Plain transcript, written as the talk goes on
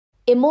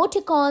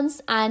Emoticons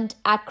and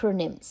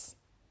acronyms.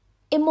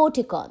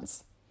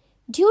 Emoticons.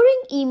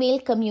 During email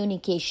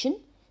communication,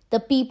 the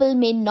people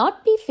may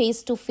not be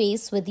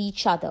face-to-face with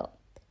each other.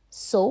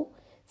 So,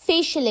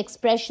 facial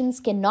expressions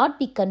cannot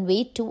be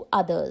conveyed to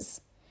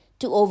others.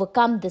 To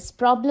overcome this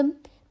problem,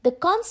 the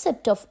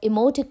concept of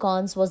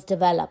emoticons was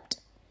developed.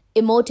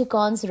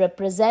 Emoticons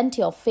represent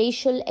your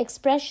facial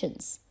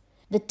expressions.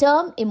 The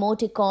term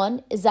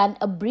emoticon is an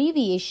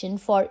abbreviation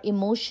for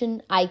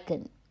emotion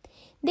icon.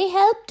 They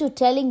help to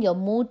telling your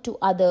mood to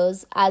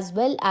others as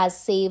well as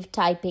save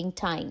typing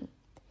time.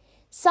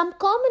 Some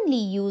commonly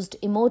used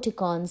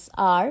emoticons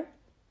are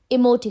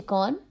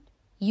emoticon,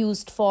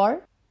 used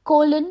for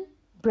colon,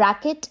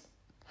 bracket,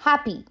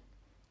 happy,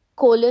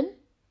 colon,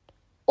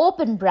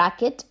 open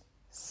bracket,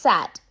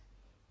 sad,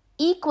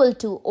 equal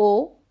to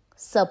O,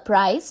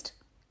 surprised,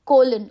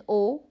 colon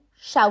O,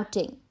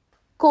 shouting,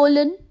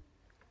 colon,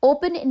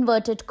 open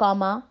inverted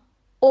comma,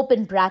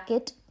 open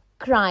bracket,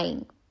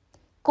 crying,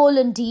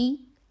 colon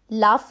D,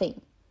 laughing,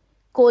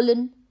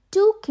 colon,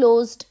 two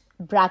closed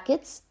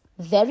brackets,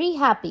 very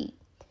happy,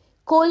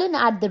 colon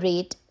at the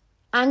rate,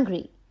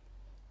 angry,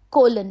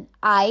 colon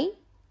I,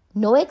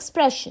 no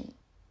expression,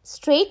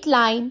 straight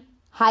line,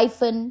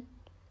 hyphen,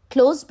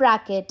 close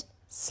bracket,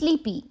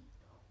 sleepy,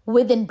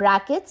 within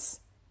brackets,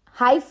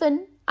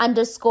 hyphen,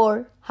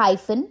 underscore,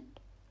 hyphen,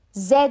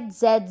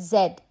 ZZZ,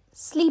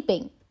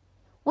 sleeping,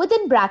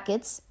 within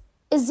brackets,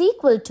 is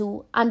equal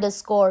to,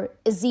 underscore,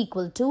 is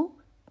equal to,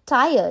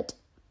 tired,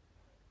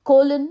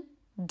 colon,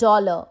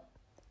 dollar,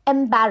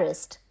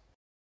 embarrassed.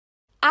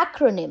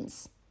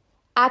 Acronyms.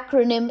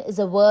 Acronym is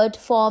a word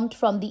formed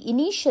from the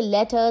initial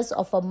letters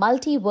of a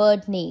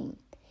multi-word name.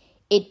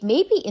 It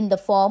may be in the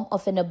form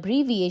of an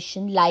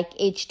abbreviation like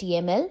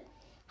HTML,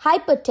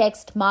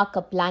 hypertext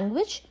markup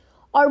language,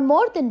 or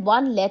more than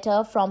one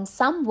letter from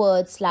some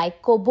words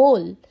like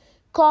COBOL,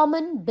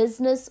 Common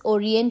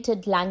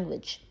Business-Oriented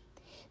Language.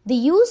 The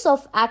use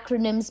of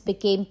acronyms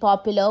became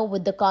popular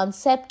with the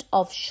concept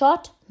of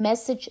Short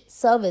Message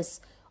Service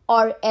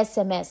or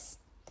SMS.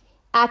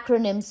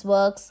 Acronyms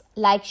works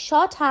like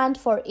shorthand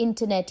for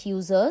internet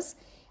users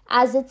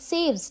as it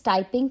saves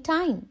typing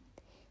time.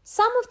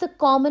 Some of the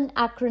common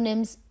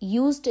acronyms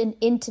used in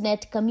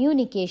internet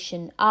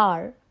communication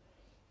are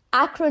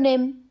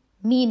acronym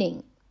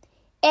meaning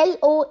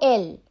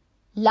LOL,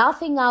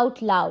 laughing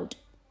out loud,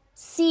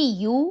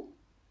 CU,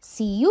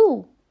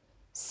 CU,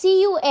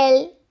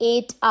 CUL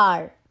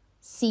 8R,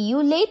 see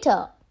you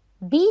later,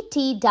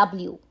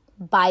 BTW,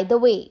 by the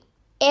way,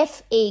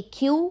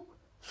 FAQ,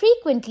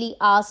 frequently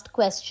asked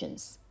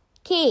questions,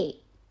 K,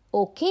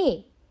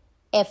 okay,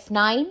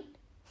 F9,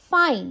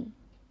 fine,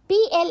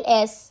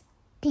 PLS,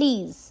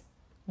 please,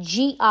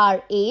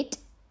 GR8,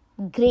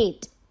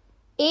 great,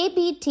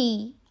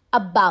 ABT,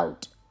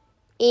 about,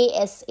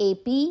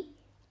 ASAP,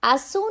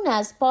 as soon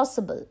as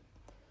possible,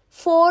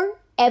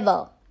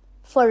 forever,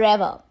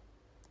 forever.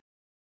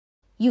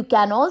 You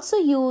can also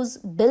use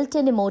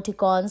built-in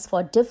emoticons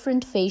for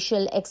different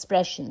facial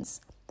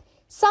expressions.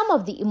 Some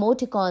of the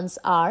emoticons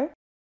are